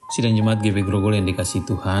Sidang Jemaat GB Grogol yang dikasihi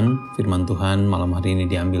Tuhan, firman Tuhan malam hari ini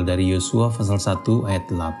diambil dari Yosua pasal 1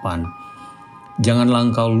 ayat 8.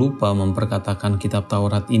 Janganlah engkau lupa memperkatakan kitab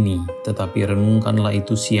Taurat ini, tetapi renungkanlah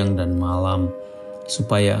itu siang dan malam,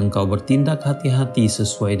 supaya engkau bertindak hati-hati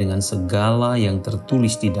sesuai dengan segala yang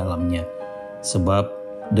tertulis di dalamnya. Sebab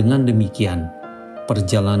dengan demikian,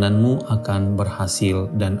 perjalananmu akan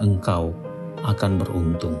berhasil dan engkau akan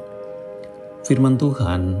beruntung. Firman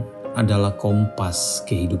Tuhan adalah kompas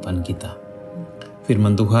kehidupan kita.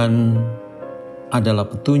 Firman Tuhan adalah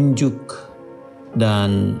petunjuk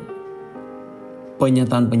dan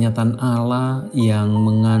penyataan-penyataan Allah yang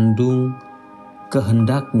mengandung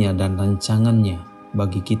kehendaknya dan rancangannya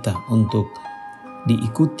bagi kita untuk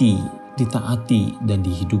diikuti, ditaati, dan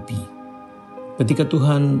dihidupi. Ketika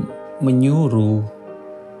Tuhan menyuruh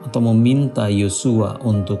atau meminta Yosua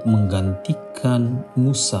untuk menggantikan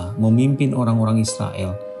Musa memimpin orang-orang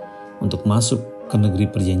Israel untuk masuk ke negeri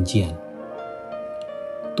perjanjian,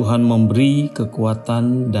 Tuhan memberi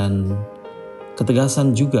kekuatan dan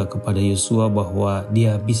ketegasan juga kepada Yosua bahwa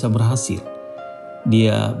dia bisa berhasil.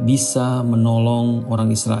 Dia bisa menolong orang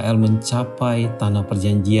Israel mencapai tanah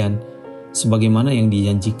perjanjian sebagaimana yang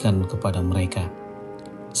dijanjikan kepada mereka.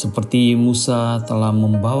 Seperti Musa telah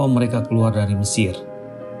membawa mereka keluar dari Mesir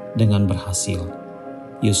dengan berhasil,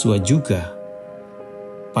 Yosua juga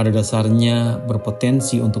pada dasarnya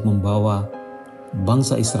berpotensi untuk membawa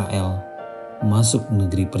bangsa Israel masuk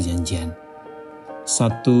negeri perjanjian.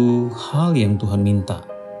 Satu hal yang Tuhan minta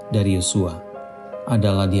dari Yosua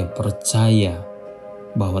adalah dia percaya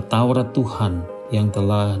bahwa Taurat Tuhan yang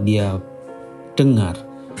telah dia dengar,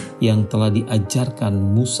 yang telah diajarkan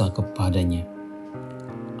Musa kepadanya,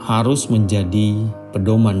 harus menjadi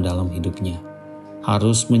pedoman dalam hidupnya,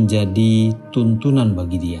 harus menjadi tuntunan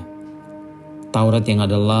bagi dia. Taurat yang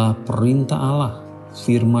adalah perintah Allah,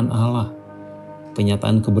 firman Allah,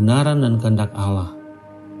 penyataan kebenaran dan kehendak Allah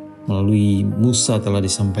melalui Musa telah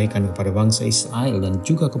disampaikan kepada bangsa Israel dan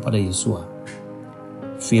juga kepada Yosua.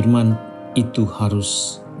 Firman itu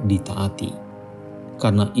harus ditaati,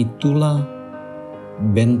 karena itulah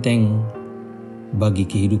benteng bagi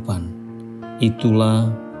kehidupan. Itulah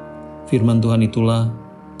firman Tuhan, itulah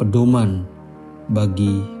pedoman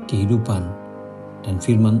bagi kehidupan, dan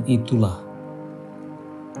firman itulah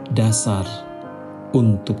dasar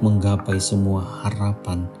untuk menggapai semua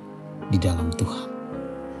harapan di dalam Tuhan.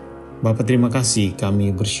 Bapa, terima kasih,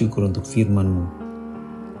 kami bersyukur untuk firman-Mu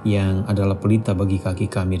yang adalah pelita bagi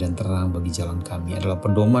kaki kami dan terang bagi jalan kami, adalah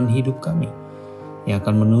pedoman hidup kami yang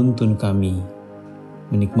akan menuntun kami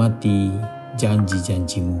menikmati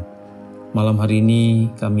janji-janji-Mu. Malam hari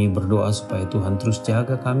ini kami berdoa supaya Tuhan terus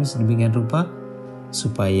jaga kami sedemikian rupa,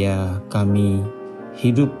 supaya kami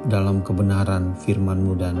hidup dalam kebenaran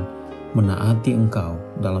firman-Mu dan menaati Engkau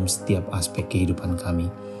dalam setiap aspek kehidupan kami.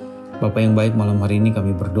 Bapa yang baik, malam hari ini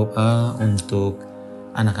kami berdoa untuk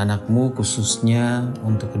anak-anak-Mu, khususnya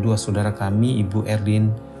untuk kedua saudara kami, Ibu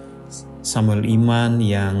Erdin Samuel Iman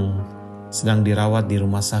yang sedang dirawat di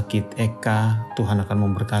rumah sakit Eka. Tuhan akan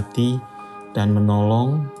memberkati dan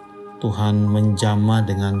menolong. Tuhan menjamah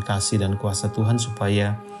dengan kasih dan kuasa Tuhan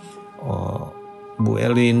supaya Bu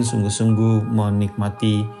Elin sungguh-sungguh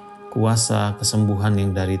menikmati kuasa kesembuhan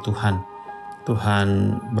yang dari Tuhan.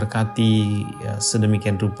 Tuhan berkati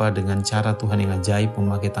sedemikian rupa dengan cara Tuhan yang ajaib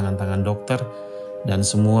memakai tangan-tangan dokter dan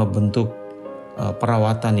semua bentuk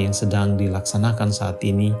perawatan yang sedang dilaksanakan saat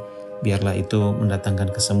ini. Biarlah itu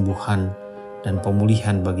mendatangkan kesembuhan dan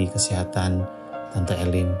pemulihan bagi kesehatan Tante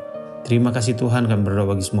Elin. Terima kasih Tuhan, kami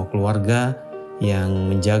berdoa bagi semua keluarga yang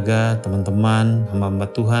menjaga teman-teman, hamba-hamba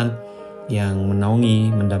Tuhan yang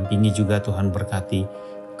menaungi, mendampingi juga. Tuhan berkati,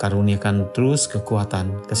 karuniakan terus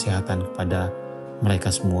kekuatan, kesehatan kepada mereka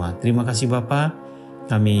semua. Terima kasih Bapa,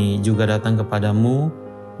 kami juga datang kepadamu,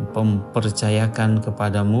 mempercayakan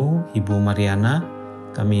kepadamu Ibu Mariana.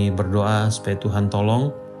 Kami berdoa supaya Tuhan tolong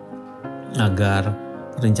agar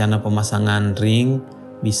rencana pemasangan ring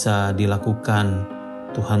bisa dilakukan.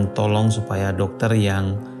 Tuhan tolong supaya dokter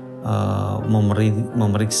yang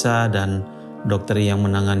memeriksa dan dokter yang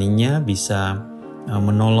menanganinya bisa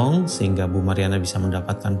menolong sehingga Bu Mariana bisa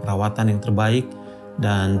mendapatkan perawatan yang terbaik,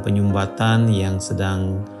 dan penyumbatan yang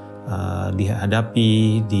sedang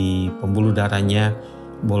dihadapi di pembuluh darahnya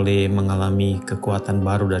boleh mengalami kekuatan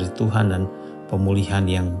baru dari Tuhan dan pemulihan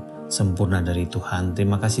yang sempurna dari Tuhan.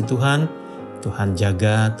 Terima kasih Tuhan. Tuhan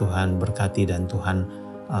jaga, Tuhan berkati, dan Tuhan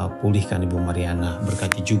pulihkan Ibu Mariana.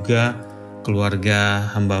 Berkati juga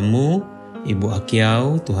keluarga hamba-Mu Ibu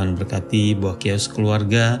Akiau. Tuhan berkati Ibu Akiau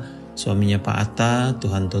sekeluarga, suaminya Pak Atta.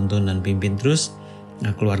 Tuhan tuntun dan pimpin terus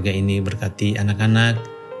keluarga ini. Berkati anak-anak,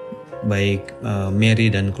 baik Mary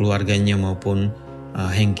dan keluarganya maupun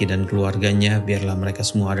Hengki dan keluarganya, biarlah mereka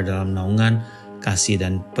semua ada dalam naungan, kasih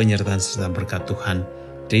dan penyertaan serta berkat Tuhan.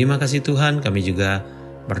 Terima kasih Tuhan, kami juga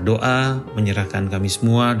berdoa menyerahkan kami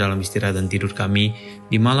semua dalam istirahat dan tidur kami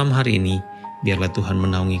di malam hari ini. Biarlah Tuhan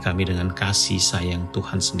menaungi kami dengan kasih sayang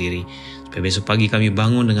Tuhan sendiri, supaya besok pagi kami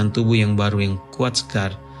bangun dengan tubuh yang baru, yang kuat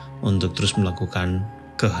segar, untuk terus melakukan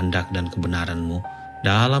kehendak dan kebenaran-Mu.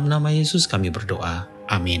 Dalam nama Yesus kami berdoa.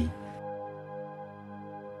 Amin.